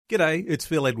G'day, it's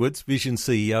Phil Edwards, Vision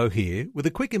CEO here, with a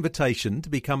quick invitation to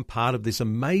become part of this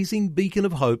amazing beacon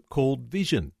of hope called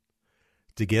Vision.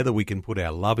 Together we can put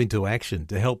our love into action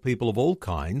to help people of all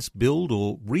kinds build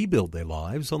or rebuild their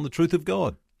lives on the truth of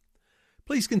God.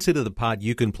 Please consider the part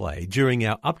you can play during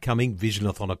our upcoming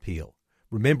Visionathon appeal,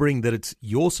 remembering that it's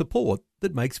your support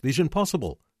that makes Vision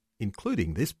possible,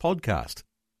 including this podcast.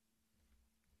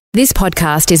 This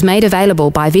podcast is made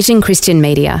available by Vision Christian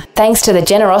Media, thanks to the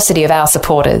generosity of our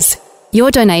supporters.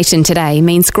 Your donation today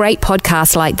means great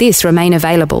podcasts like this remain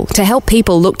available to help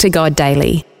people look to God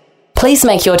daily. Please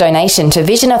make your donation to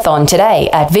Visionathon today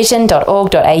at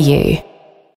vision.org.au.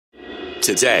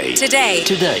 Today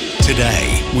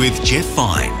with Jeff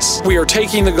Vines. We are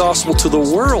taking the gospel to the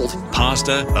world.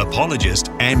 Pastor, apologist,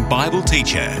 and Bible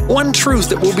teacher. One truth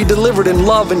that will be delivered in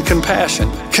love and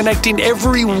compassion, connecting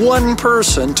every one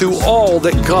person to all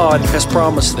that God has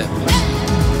promised them.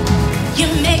 You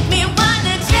make me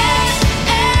wanna dance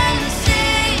and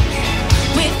sing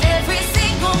with every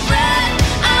single breath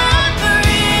I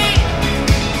breathe.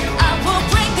 I will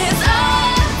bring this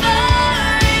offering.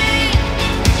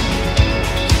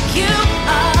 You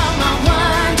are my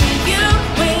wonder, you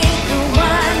bring the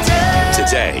wonder.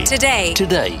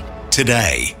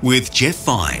 Today with Jeff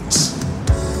Vines.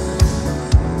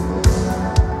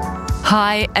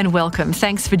 Hi and welcome.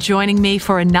 Thanks for joining me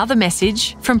for another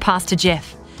message from Pastor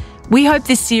Jeff. We hope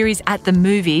this series at the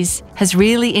movies has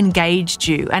really engaged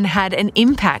you and had an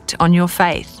impact on your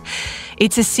faith.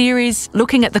 It's a series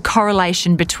looking at the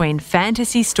correlation between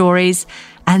fantasy stories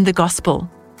and the gospel.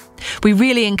 We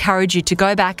really encourage you to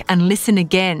go back and listen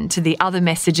again to the other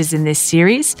messages in this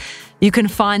series. You can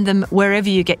find them wherever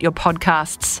you get your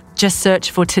podcasts. Just search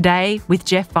for Today with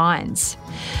Jeff Vines.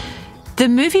 The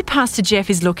movie Pastor Jeff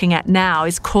is looking at now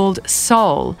is called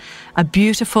Soul, a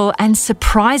beautiful and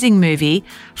surprising movie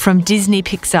from Disney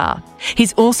Pixar.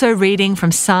 He's also reading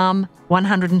from Psalm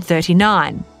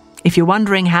 139. If you're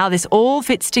wondering how this all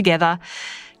fits together,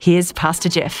 here's Pastor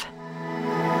Jeff.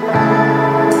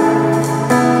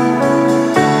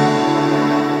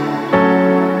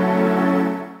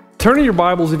 Turn in your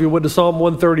Bibles, if you would, to Psalm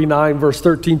 139, verse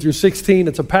 13 through 16.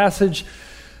 It's a passage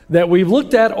that we've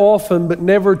looked at often, but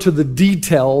never to the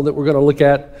detail that we're going to look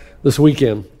at this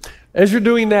weekend. As you're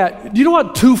doing that, do you know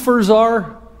what twofers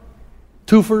are?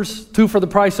 Twofers? Two for the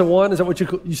price of one? Is that what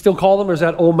you still call them, or is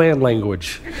that old man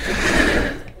language?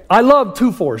 I love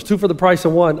two-fors, two for the price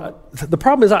of one. The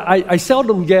problem is I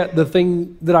seldom get the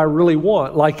thing that I really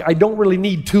want. Like, I don't really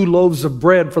need 2 loaves of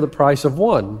bread for the price of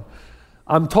one.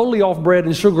 I'm totally off bread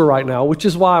and sugar right now, which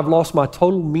is why I've lost my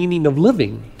total meaning of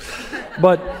living.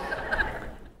 But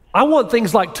I want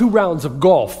things like 2 rounds of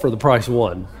golf for the price of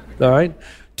one, all right?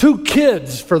 2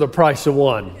 kids for the price of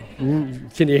one.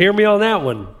 Can you hear me on that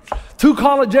one? 2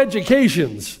 college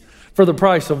educations for the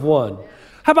price of one.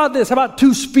 How about this? How about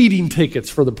 2 speeding tickets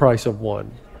for the price of one?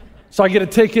 So I get a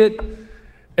ticket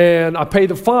and I pay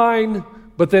the fine,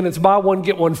 but then it's buy one,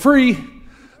 get one free.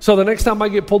 So the next time I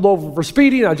get pulled over for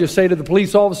speeding, I just say to the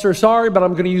police officer, sorry, but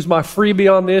I'm going to use my freebie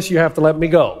on this. You have to let me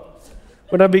go.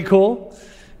 Wouldn't that be cool?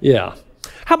 Yeah.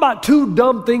 How about 2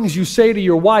 dumb things you say to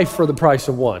your wife for the price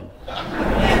of one?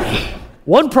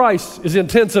 One price is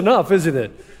intense enough, isn't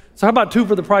it? So how about 2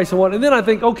 for the price of one? And then I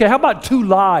think, okay, how about 2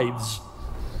 lives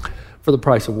for the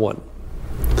price of one?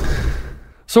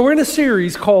 So we're in a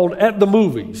series called At the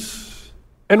Movies.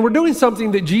 And we're doing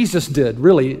something that Jesus did,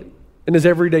 really, in his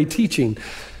everyday teaching.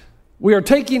 We are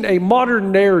taking a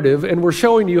modern narrative and we're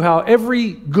showing you how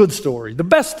every good story, the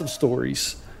best of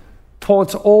stories,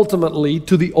 points ultimately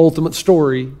to the ultimate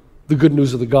story, the good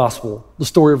news of the gospel, the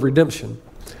story of redemption.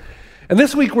 And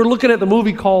this week we're looking at the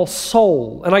movie called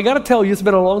Soul. And I got to tell you, it's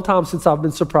been a long time since I've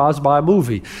been surprised by a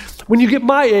movie. When you get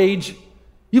my age,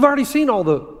 you've already seen all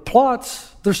the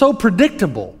plots. They're so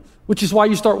predictable, which is why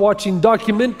you start watching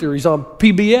documentaries on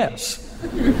PBS.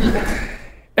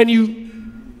 And you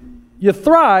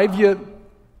thrive, you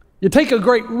take a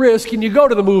great risk and you go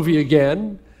to the movie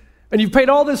again, and you've paid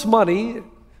all this money, and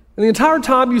the entire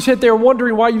time you sit there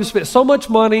wondering why you've spent so much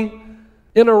money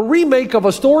in a remake of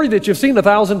a story that you've seen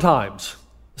 1,000 times.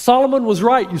 Solomon was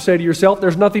right, you say to yourself,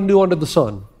 there's nothing new under the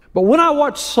sun. But when I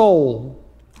watched Soul,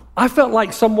 I felt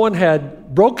like someone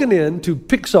had broken into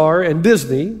Pixar and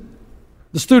Disney,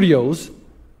 the studios,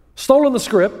 stolen the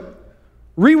script,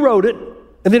 rewrote it,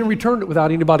 and then returned it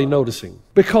without anybody noticing.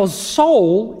 Because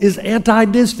Soul is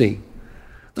anti-Disney.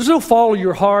 There's no follow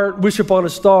your heart, wish upon a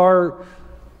star,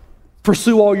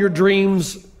 pursue all your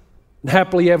dreams, and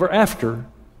happily ever after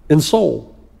in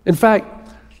Soul. In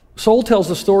fact, Soul tells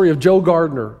the story of Joe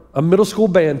Gardner, a middle school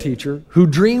band teacher who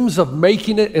dreams of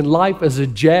making it in life as a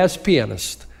jazz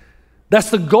pianist. That's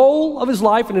the goal of his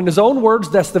life, and in his own words,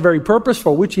 that's the very purpose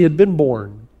for which he had been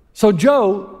born. So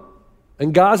Joe,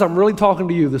 and guys, I'm really talking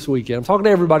to you this weekend. I'm talking to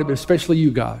everybody, but especially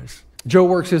you guys. Joe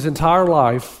works his entire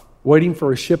life waiting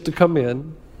for a ship to come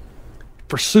in,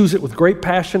 pursues it with great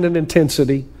passion and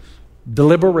intensity,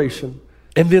 deliberation,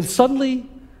 and then suddenly,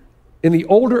 in the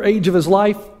older age of his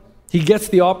life, he gets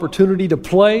the opportunity to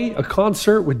play a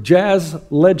concert with jazz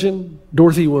legend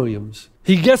Dorothy Williams.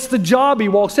 He gets the job, he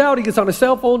walks out, he gets on his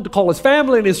cell phone to call his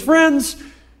family and his friends,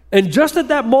 and just at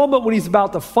that moment when he's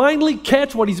about to finally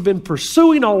catch what he's been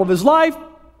pursuing all of his life,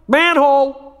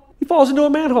 manhole, he falls into a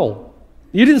manhole.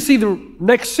 You didn't see the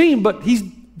next scene, but he's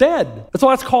dead. That's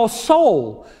why it's called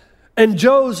soul. And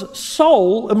Joe's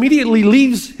soul immediately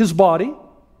leaves his body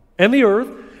and the earth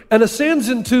and ascends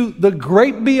into the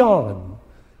great beyond.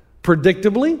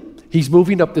 Predictably, he's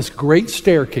moving up this great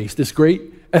staircase, this great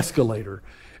escalator.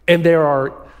 And there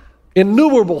are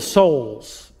innumerable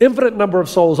souls, infinite number of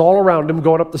souls all around him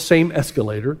going up the same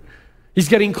escalator. He's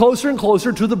getting closer and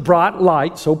closer to the bright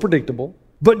light, so predictable.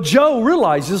 But Joe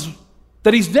realizes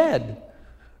that he's dead.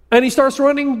 And he starts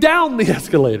running down the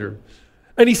escalator.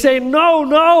 And he's saying,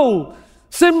 no,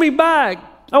 send me back.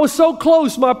 I was so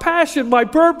close. My passion, my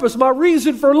purpose, my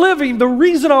reason for living, the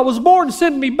reason I was born,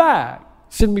 send me back.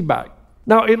 Send me back.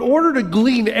 Now, in order to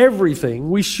glean everything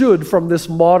we should from this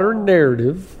modern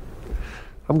narrative,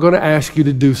 I'm going to ask you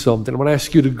to do something. I'm going to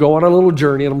ask you to go on a little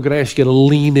journey, and I'm going to ask you to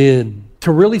lean in,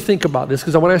 to really think about this,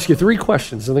 because I want to ask you 3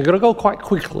 questions, and they're going to go quite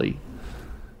quickly.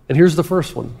 And here's the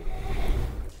first one.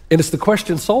 And it's the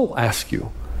question Soul asks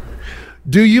you.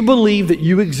 Do you believe that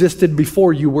you existed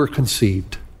before you were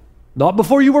conceived? Not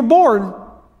before you were born,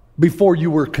 before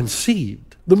you were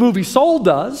conceived. The movie Soul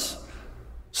does.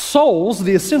 Souls,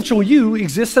 the essential you,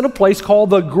 exists in a place called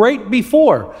the Great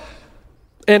Before.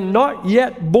 And not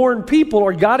yet born people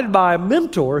are guided by a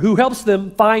mentor who helps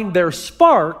them find their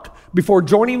spark before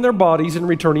joining their bodies and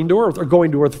returning to earth or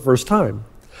going to earth the first time.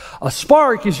 A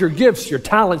spark is your gifts, your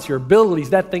talents, your abilities,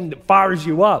 that thing that fires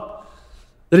you up.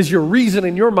 That is your reason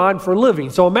in your mind for living.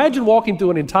 So imagine walking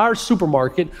through an entire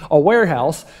supermarket, a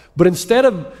warehouse, but instead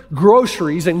of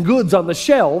groceries and goods on the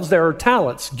shelves, there are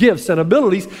talents, gifts, and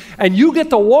abilities, and you get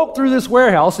to walk through this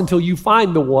warehouse until you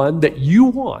find the one that you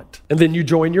want. And then you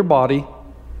join your body,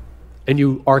 and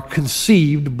you are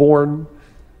conceived, born,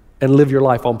 and live your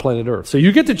life on planet Earth. So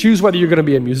you get to choose whether you're going to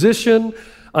be a musician,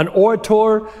 an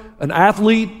orator, an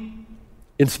athlete,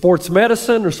 in sports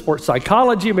medicine or sports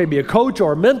psychology, maybe a coach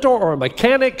or a mentor or a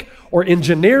mechanic or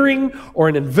engineering or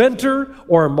an inventor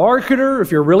or a marketer.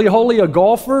 If you're really holy, a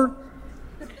golfer.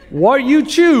 What you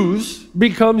choose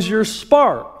becomes your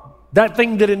spark, that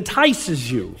thing that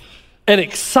entices you and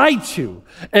excites you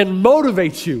and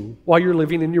motivates you while you're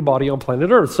living in your body on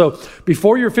planet Earth. So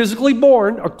before you're physically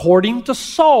born, according to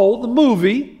Soul, the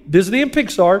movie, Disney and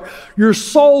Pixar, your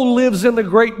soul lives in the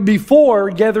great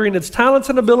before, gathering its talents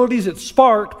and abilities, its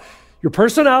spark, your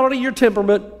personality, your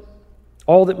temperament,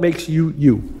 all that makes you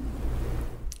you.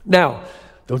 Now,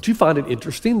 don't you find it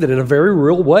interesting that in a very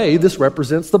real way, this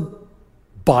represents the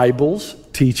Bible's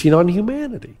teaching on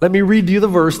humanity? Let me read you the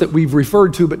verse that we've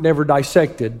referred to but never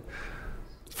dissected.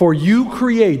 For you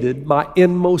created my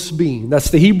inmost being.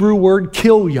 That's the Hebrew word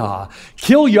kilyah.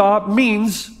 Kilyah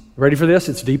means, ready for this?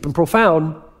 It's deep and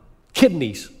profound,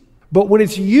 kidneys. But when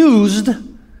it's used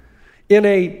in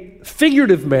a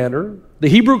figurative manner, the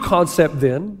Hebrew concept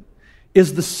then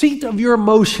is the seat of your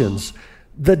emotions,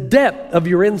 the depth of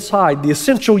your inside, the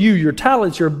essential you, your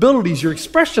talents, your abilities, your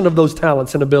expression of those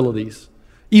talents and abilities,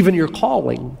 even your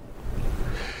calling.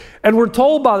 And we're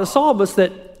told by the psalmist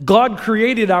that God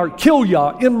created our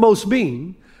kilyah, inmost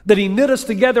being, that he knit us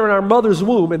together in our mother's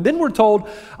womb. And then we're told,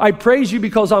 I praise you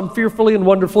because I'm fearfully and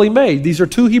wonderfully made. These are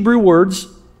 2 Hebrew words.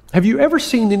 Have you ever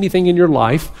seen anything in your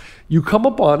life, you come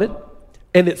upon it,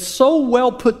 and it's so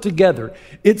well put together,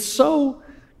 it's so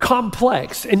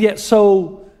complex, and yet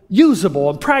so usable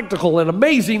and practical and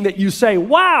amazing that you say,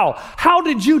 wow, how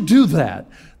did you do that?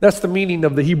 That's the meaning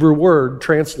of the Hebrew word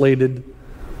translated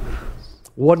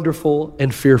wonderful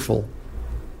and fearful.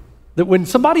 That when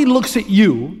somebody looks at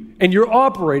you and you're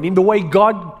operating the way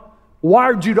God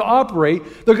wired you to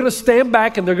operate, they're going to stand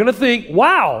back and they're going to think,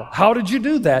 wow, how did you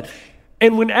do that?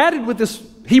 And when added with this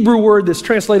Hebrew word that's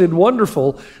translated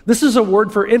wonderful, this is a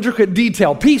word for intricate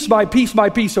detail, piece by piece by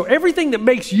piece. So everything that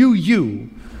makes you, you,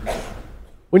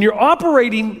 when you're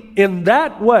operating in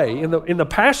that way, in the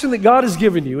passion that God has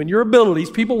given you and your abilities,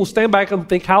 people will stand back and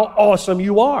think how awesome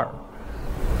you are.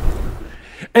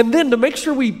 And then to make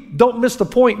sure we don't miss the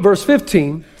point, verse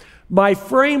 15, my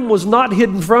frame was not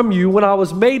hidden from you when I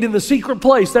was made in the secret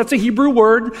place. That's a Hebrew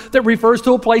word that refers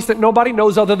to a place that nobody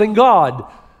knows other than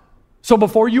God. So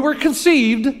before you were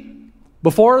conceived,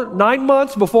 before 9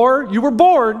 months, before you were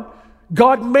born,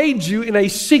 God made you in a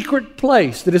secret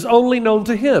place that is only known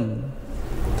to Him.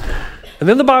 And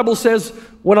then the Bible says,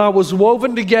 when I was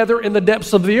woven together in the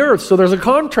depths of the earth. So there's a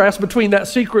contrast between that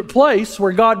secret place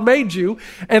where God made you,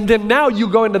 and then now you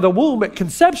go into the womb at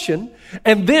conception,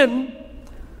 and then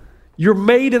you're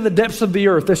made in the depths of the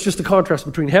earth. That's just a contrast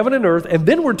between heaven and earth. And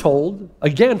then we're told,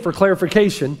 again for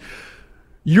clarification,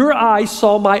 your eyes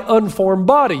saw my unformed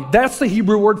body. That's the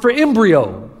Hebrew word for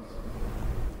embryo.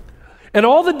 And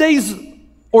all the days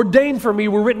ordained for me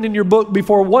were written in your book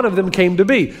before one of them came to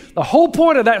be. The whole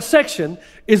point of that section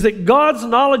is that God's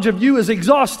knowledge of you is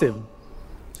exhaustive.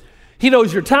 He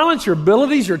knows your talents, your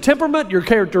abilities, your temperament, your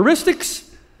characteristics.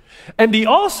 And He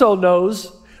also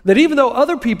knows that even though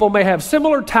other people may have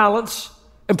similar talents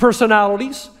and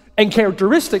personalities and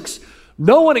characteristics,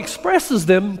 no one expresses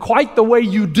them quite the way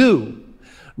you do.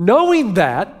 Knowing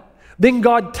that, then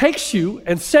God takes you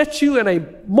and sets you in a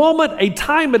moment, a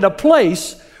time, and a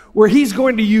place where He's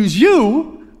going to use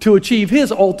you to achieve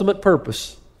His ultimate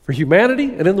purpose for humanity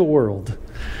and in the world.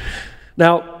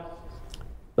 Now,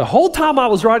 the whole time I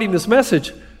was writing this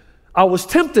message, I was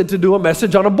tempted to do a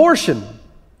message on abortion.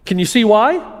 Can you see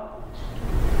why?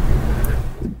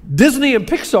 Disney and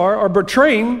Pixar are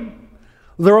betraying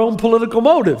their own political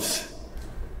motives.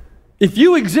 If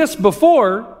you exist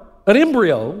before an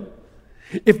embryo,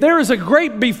 if there is a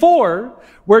great before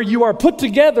where you are put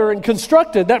together and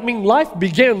constructed, that means life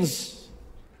begins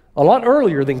a lot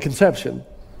earlier than conception.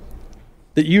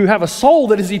 That you have a soul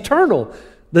that is eternal,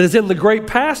 that is in the great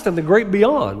past and the great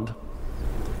beyond.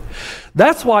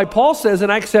 That's why Paul says in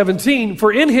Acts 17,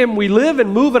 for in Him we live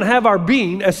and move and have our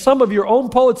being, as some of your own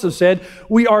poets have said,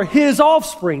 we are His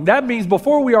offspring. That means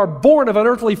before we are born of an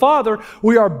earthly father,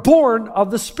 we are born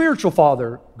of the spiritual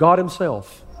Father, God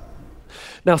Himself.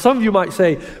 Now, some of you might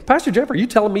say, Pastor Jeff, are you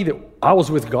telling me that I was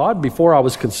with God before I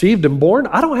was conceived and born?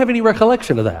 I don't have any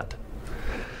recollection of that.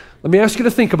 Let me ask you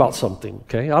to think about something,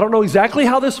 okay? I don't know exactly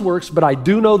how this works, but I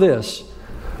do know this.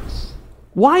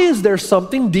 Why is there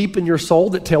something deep in your soul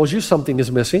that tells you something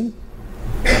is missing?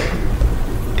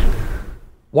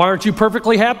 Why aren't you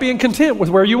perfectly happy and content with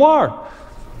where you are?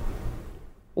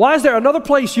 Why is there another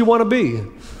place you want to be?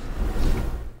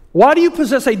 Why do you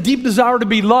possess a deep desire to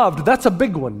be loved? That's a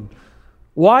big one.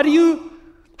 Why do you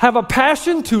have a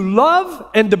passion to love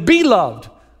and to be loved?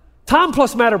 Time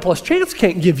plus matter plus chance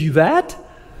can't give you that.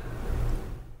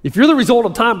 If you're the result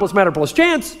of time plus matter plus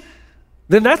chance,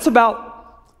 then that's about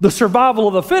the survival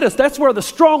of the fittest. That's where the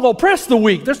strong oppress the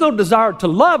weak. There's no desire to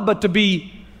love, but to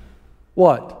be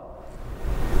what?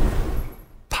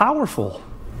 Powerful.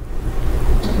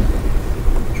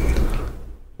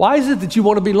 Why is it that you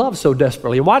want to be loved so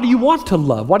desperately? Why do you want to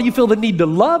love? Why do you feel the need to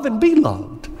love and be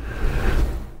loved?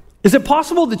 Is it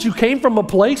possible that you came from a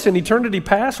place in eternity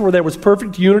past where there was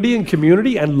perfect unity and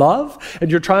community and love,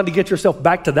 and you're trying to get yourself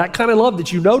back to that kind of love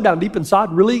that you know down deep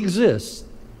inside really exists?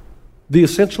 The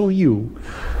essential you.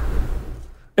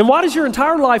 And why does your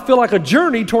entire life feel like a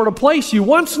journey toward a place you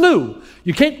once knew?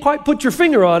 You can't quite put your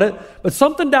finger on it, but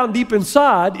something down deep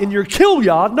inside in your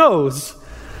kilya knows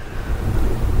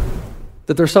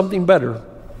that there's something better.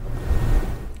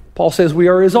 Paul says we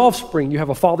are His offspring. You have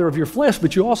a father of your flesh,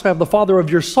 but you also have the father of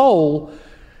your soul.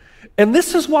 And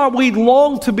this is why we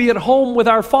long to be at home with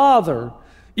our Father.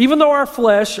 Even though our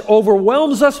flesh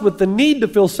overwhelms us with the need to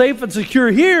feel safe and secure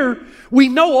here, we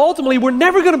know ultimately we're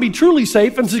never going to be truly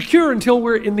safe and secure until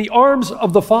we're in the arms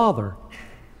of the Father.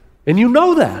 And you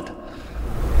know that.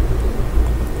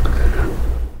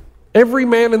 Every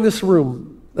man in this room,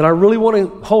 and I really want to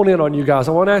hone in on you guys.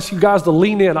 I want to ask you guys to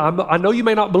lean in. I know you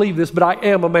may not believe this, but I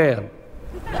am a man.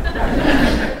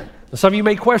 Some of you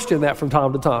may question that from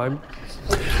time to time.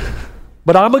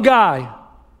 But I'm a guy.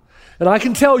 And I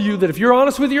can tell you that if you're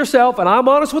honest with yourself, and I'm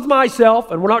honest with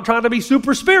myself, and we're not trying to be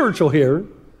super spiritual here,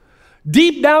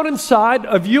 deep down inside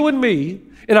of you and me,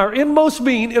 in our inmost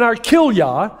being, in our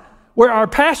kilya, where our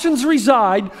passions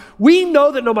reside, we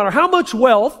know that no matter how much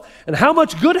wealth and how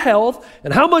much good health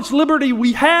and how much liberty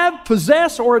we have,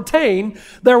 possess, or attain,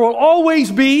 there will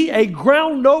always be a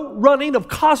ground note running of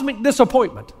cosmic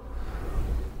disappointment.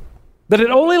 That it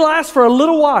only lasts for a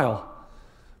little while.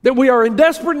 That we are in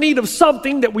desperate need of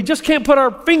something that we just can't put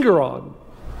our finger on.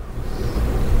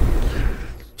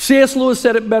 C.S. Lewis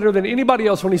said it better than anybody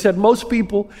else when he said most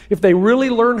people, if they really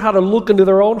learn how to look into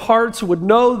their own hearts, would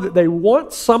know that they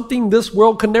want something this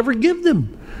world can never give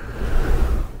them.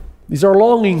 These are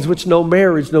longings which no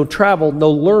marriage, no travel,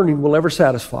 no learning will ever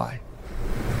satisfy.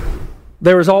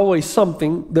 There is always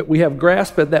something that we have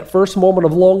grasped at that first moment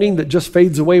of longing that just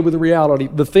fades away with reality.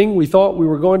 The thing we thought we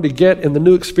were going to get in the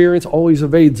new experience always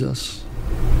evades us.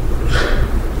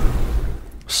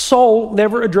 Soul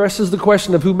never addresses the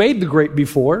question of who made the great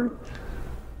before.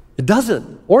 It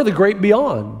doesn't, or the great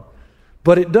beyond.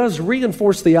 But it does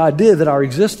reinforce the idea that our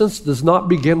existence does not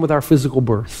begin with our physical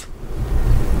birth.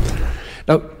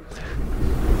 Now,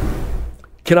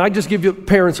 can I just give you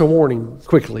parents a warning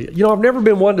quickly? You know, I've never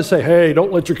been one to say, hey,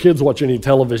 don't let your kids watch any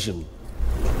television.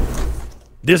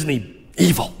 Disney,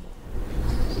 evil.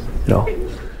 You know,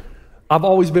 I've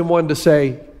always been one to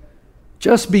say,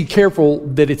 just be careful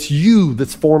that it's you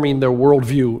that's forming their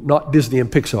worldview, not Disney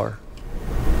and Pixar.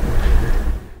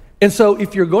 And so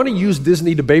if you're going to use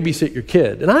Disney to babysit your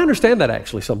kid, and I understand that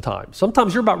actually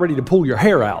sometimes you're about ready to pull your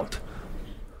hair out.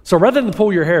 So rather than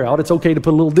pull your hair out, it's okay to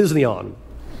put a little Disney on.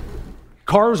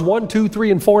 Cars 1, 2,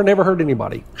 3, and 4 never hurt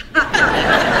anybody.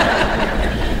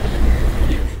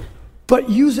 But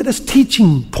use it as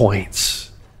teaching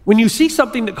points. When you see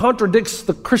something that contradicts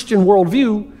the Christian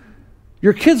worldview,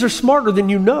 your kids are smarter than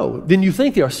you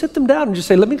think they are. Sit them down and just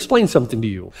say, let me explain something to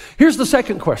you. Here's the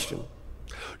second question.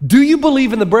 Do you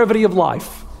believe in the brevity of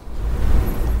life?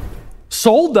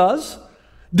 Soul does.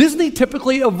 Disney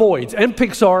typically avoids, and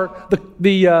Pixar,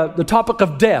 the topic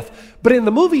of death. But in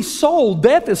the movie Soul,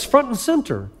 death is front and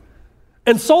center.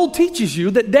 And Soul teaches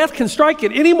you that death can strike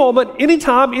at any moment, any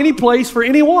time, any place, for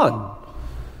anyone.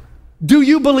 Do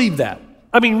you believe that?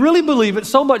 I mean, really believe it,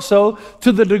 so much so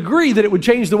to the degree that it would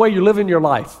change the way you're living your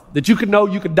life. That you could know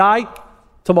you could die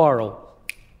tomorrow,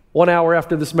 1 hour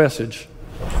after this message.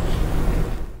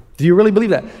 Do you really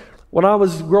believe that? When I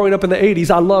was growing up in the 80s,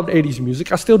 I loved 80s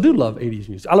music. I still do love 80s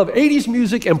music. I love 80s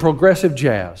music and progressive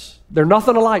jazz. They're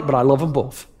nothing alike, but I love them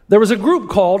both. There was a group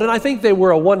called, and I think they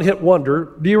were a one-hit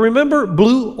wonder. Do you remember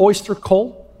Blue Oyster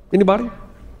Cult? Anybody? Do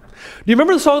you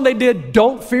remember the song they did,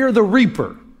 Don't Fear the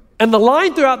Reaper? And the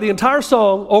line throughout the entire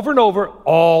song, over and over,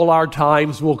 all our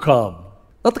times will come.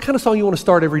 Not the kind of song you want to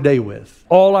start every day with.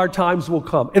 All our times will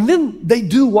come. And then they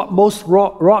do what most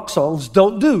rock songs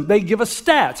don't do. They give us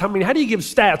stats. I mean, how do you give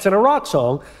stats in a rock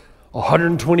song?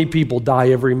 120 people die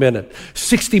every minute.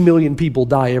 60 million people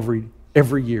die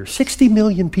every year. 60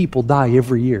 million people die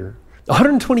every year.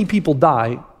 120 people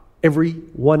die every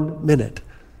 1 minute.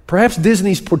 Perhaps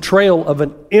Disney's portrayal of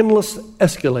an endless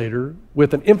escalator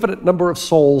with an infinite number of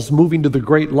souls moving to the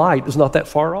great light is not that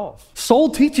far off. Soul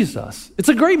teaches us. It's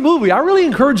a great movie. I really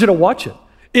encourage you to watch it.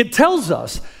 It tells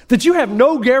us that you have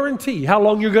no guarantee how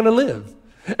long you're going to live.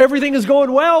 Everything is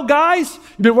going well, guys.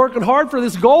 You've been working hard for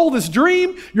this goal, this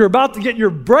dream. You're about to get your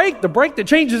break, the break that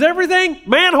changes everything.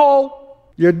 Manhole,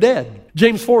 you're dead.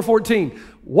 James 4:14.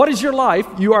 What is your life?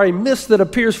 You are a mist that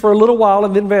appears for a little while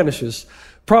and then vanishes.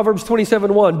 Proverbs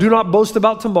 27:1, do not boast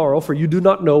about tomorrow, for you do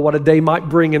not know what a day might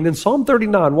bring. And then Psalm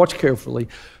 39, watch carefully.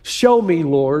 Show me,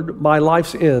 Lord, my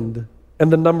life's end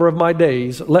and the number of my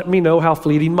days. Let me know how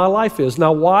fleeting my life is.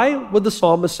 Now, why would the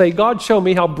psalmist say, God, show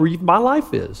me how brief my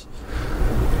life is?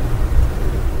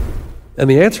 And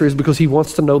the answer is because he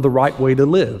wants to know the right way to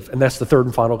live. And that's the third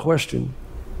and final question.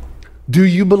 Do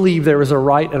you believe there is a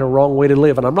right and a wrong way to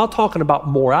live? And I'm not talking about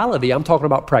morality, I'm talking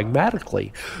about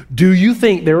pragmatically. Do you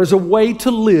think there is a way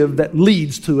to live that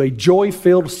leads to a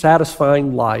joy-filled,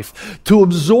 satisfying life? To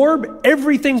absorb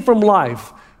everything from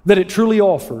life that it truly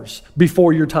offers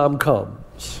before your time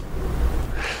comes?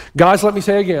 Guys, let me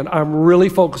say again, I'm really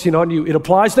focusing on you. It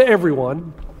applies to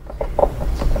everyone.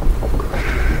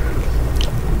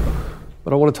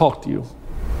 But I want to talk to you.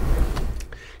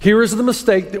 Here is the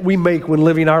mistake that we make when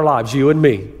living our lives, you and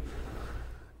me.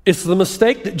 It's the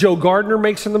mistake that Joe Gardner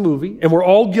makes in the movie, and we're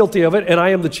all guilty of it, and I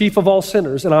am the chief of all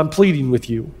sinners, and I'm pleading with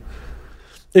you.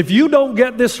 If you don't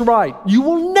get this right, you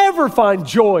will never find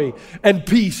joy and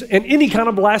peace and any kind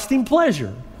of lasting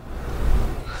pleasure.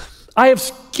 I have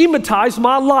schematized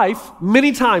my life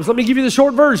many times. Let me give you the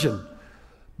short version.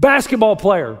 Basketball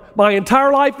player. My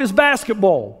entire life is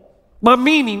basketball. My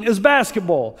meaning is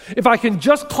basketball. If I can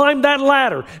just climb that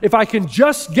ladder, if I can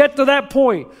just get to that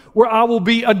point where I will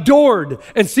be adored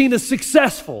and seen as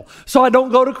successful. So I don't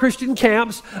go to Christian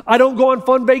camps. I don't go on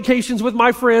fun vacations with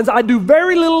my friends. I do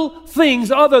very little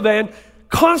things other than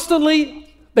constantly,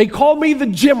 they call me the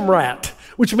gym rat,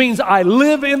 which means I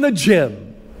live in the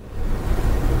gym.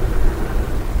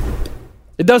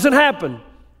 It doesn't happen.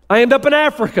 I end up in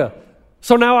Africa.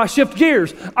 So now I shift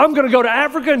gears. I'm going to go to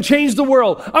Africa and change the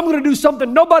world. I'm going to do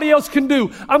something nobody else can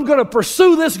do. I'm going to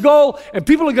pursue this goal, and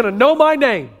people are going to know my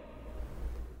name.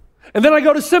 And then I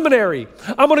go to seminary.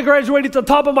 I'm going to graduate at the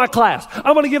top of my class.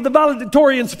 I'm going to give the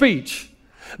valedictorian speech.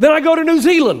 Then I go to New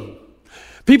Zealand.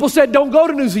 People said, don't go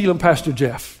to New Zealand, Pastor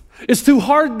Jeff. It's too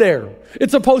hard there.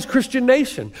 It's a post-Christian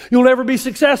nation. You'll never be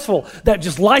successful. That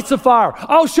just lights a fire.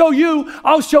 I'll show you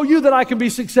that I can be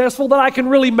successful, that I can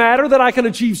really matter, that I can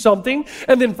achieve something.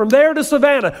 And then from there to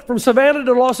Savannah, from Savannah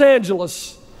to Los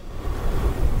Angeles.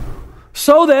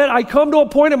 So that I come to a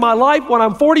point in my life when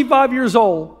I'm 45 years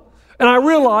old and I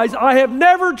realize I have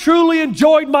never truly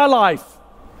enjoyed my life.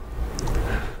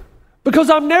 Because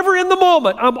I'm never in the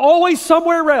moment. I'm always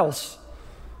somewhere else.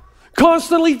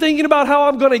 Constantly thinking about how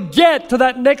I'm going to get to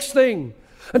that next thing.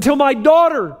 Until my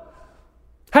daughter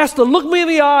has to look me in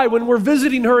the eye when we're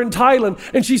visiting her in Thailand.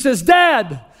 And she says,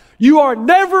 "Dad, you are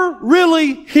never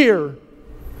really here."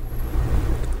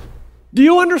 Do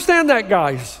you understand that,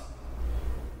 guys?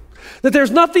 That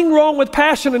there's nothing wrong with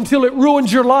passion until it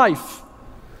ruins your life.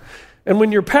 And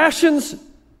when your passions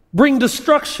bring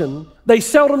destruction, they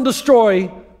seldom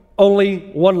destroy only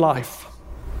one life.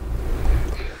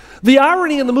 The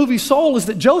irony in the movie Soul is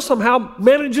that Joe somehow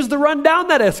manages to run down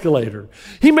that escalator.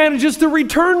 He manages to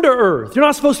return to earth. You're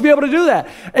not supposed to be able to do that.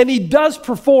 And he does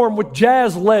perform with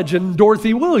jazz legend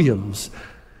Dorothy Williams.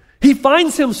 He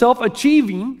finds himself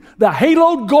achieving the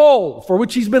haloed goal for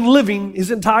which he's been living his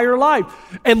entire life.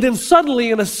 And then suddenly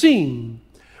in a scene,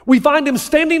 we find him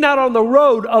standing out on the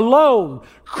road alone,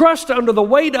 crushed under the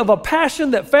weight of a passion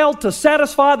that failed to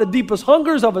satisfy the deepest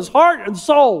hungers of his heart and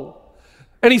soul.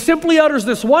 And he simply utters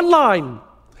this one line: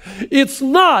 "It's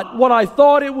not what I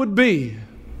thought it would be."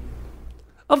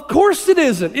 Of course it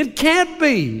isn't. It can't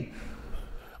be.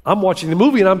 I'm watching the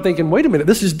movie and I'm thinking, wait a minute,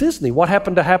 this is Disney. What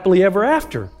happened to Happily Ever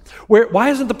After?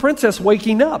 Why isn't the princess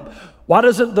waking up? Why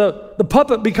doesn't the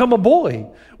puppet become a boy?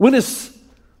 When is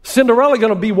Cinderella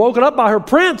going to be woken up by her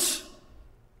prince?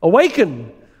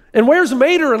 Awakened. And where's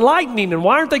Mater and Lightning? And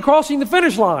why aren't they crossing the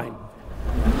finish line?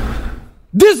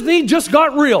 Disney just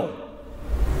got real.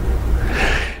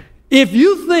 If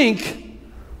you think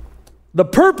the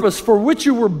purpose for which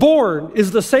you were born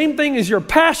is the same thing as your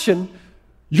passion,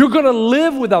 you're going to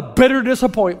live with a bitter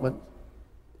disappointment.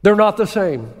 They're not the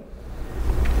same.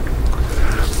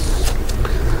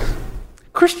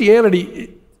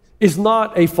 Christianity is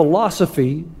not a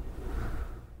philosophy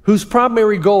whose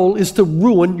primary goal is to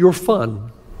ruin your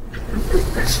fun.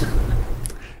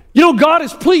 You know, God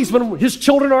is pleased when His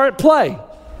children are at play.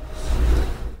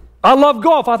 I love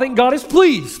golf. I think God is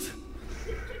pleased.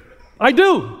 I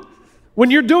do. When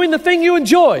you're doing the thing you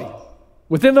enjoy,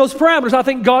 within those parameters, I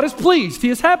think God is pleased. He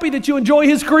is happy that you enjoy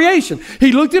His creation.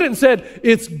 He looked at it and said,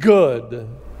 "It's good."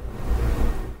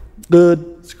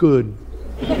 Good. It's good.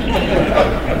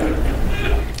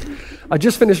 I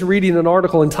just finished reading an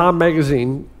article in Time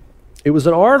magazine. It was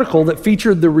an article that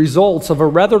featured the results of a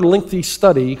rather lengthy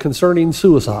study concerning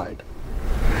suicide.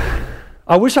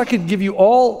 I wish I could give you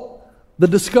all the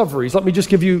discoveries. Let me just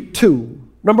give you two.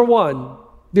 Number one,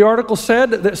 the article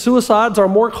said that suicides are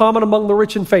more common among the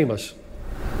rich and famous.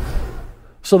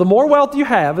 So the more wealth you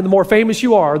have and the more famous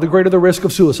you are, the greater the risk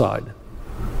of suicide.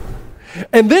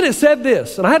 And then it said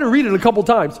this, and I had to read it a couple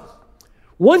times.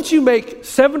 Once you make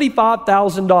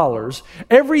 $75,000,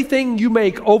 everything you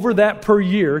make over that per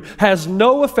year has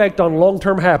no effect on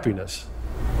long-term happiness.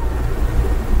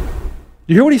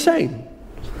 You hear what he's saying?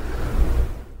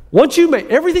 Once you make,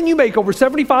 everything you make over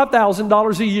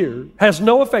 $75,000 a year has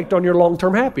no effect on your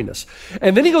long-term happiness.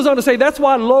 And then he goes on to say that's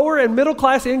why lower and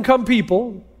middle-class income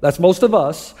people, that's most of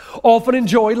us, often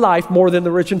enjoy life more than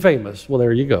the rich and famous. Well,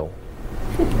 there you go.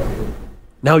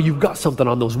 Now you've got something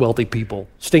on those wealthy people.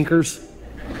 Stinkers.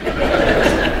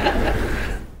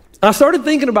 I started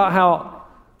thinking about how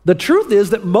the truth is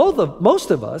that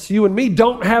most of us, you and me,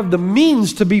 don't have the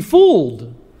means to be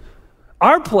fooled.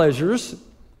 Our pleasures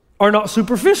are not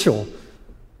superficial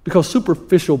because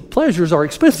superficial pleasures are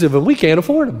expensive and we can't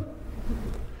afford them.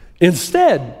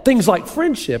 Instead, things like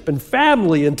friendship and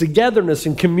family and togetherness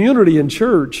and community and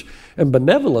church and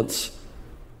benevolence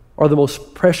are the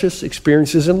most precious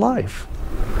experiences in life.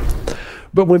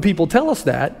 But when people tell us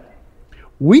that,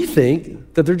 we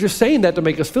think that they're just saying that to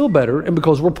make us feel better and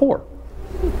because we're poor.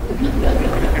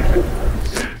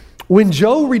 When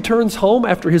Joe returns home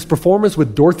after his performance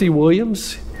with Dorothy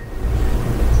Williams,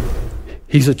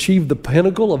 he's achieved the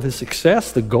pinnacle of his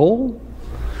success, the goal.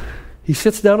 He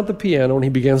sits down at the piano and he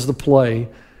begins to play,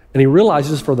 and he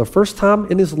realizes for the first time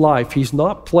in his life, he's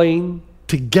not playing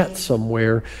to get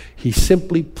somewhere. He's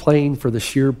simply playing for the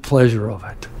sheer pleasure of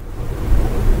it.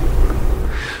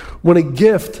 When a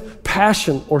gift,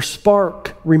 passion, or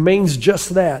spark remains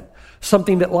just that,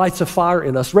 something that lights a fire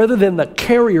in us, rather than the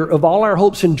carrier of all our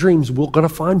hopes and dreams, we're going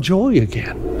to find joy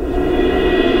again.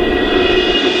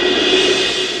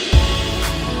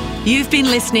 You've been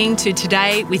listening to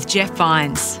Today with Jeff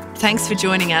Vines. Thanks for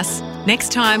joining us.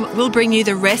 Next time, we'll bring you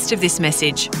the rest of this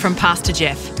message from Pastor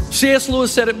Jeff. C.S.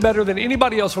 Lewis said it better than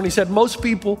anybody else when he said most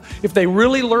people, if they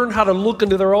really learn how to look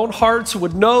into their own hearts,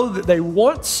 would know that they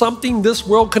want something this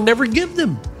world can never give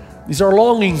them. These are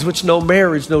longings which no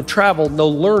marriage, no travel, no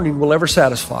learning will ever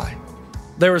satisfy.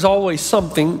 There is always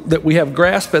something that we have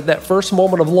grasped at that first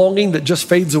moment of longing that just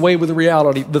fades away with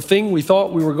reality. The thing we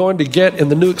thought we were going to get in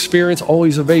the new experience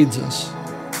always evades us.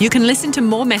 You can listen to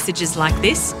more messages like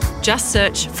this. Just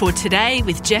search for Today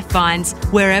with Jeff Vines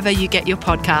wherever you get your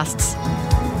podcasts.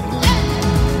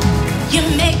 You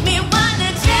make me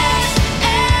wanna dance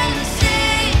and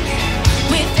sing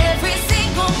with every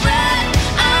single breath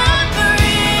I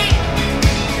breathe.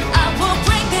 I will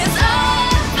bring this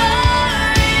offering.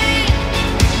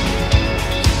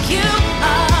 You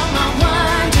are my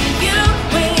wonder, you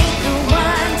with the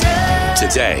wonder.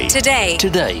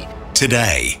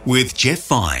 Today with Jeff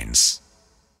Vines.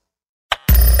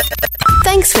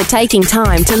 Thanks for taking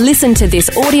time to listen to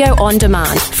this audio on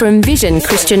demand from Vision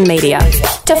Christian Media.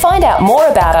 To find out more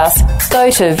about us, go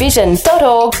to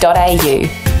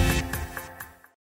vision.org.au.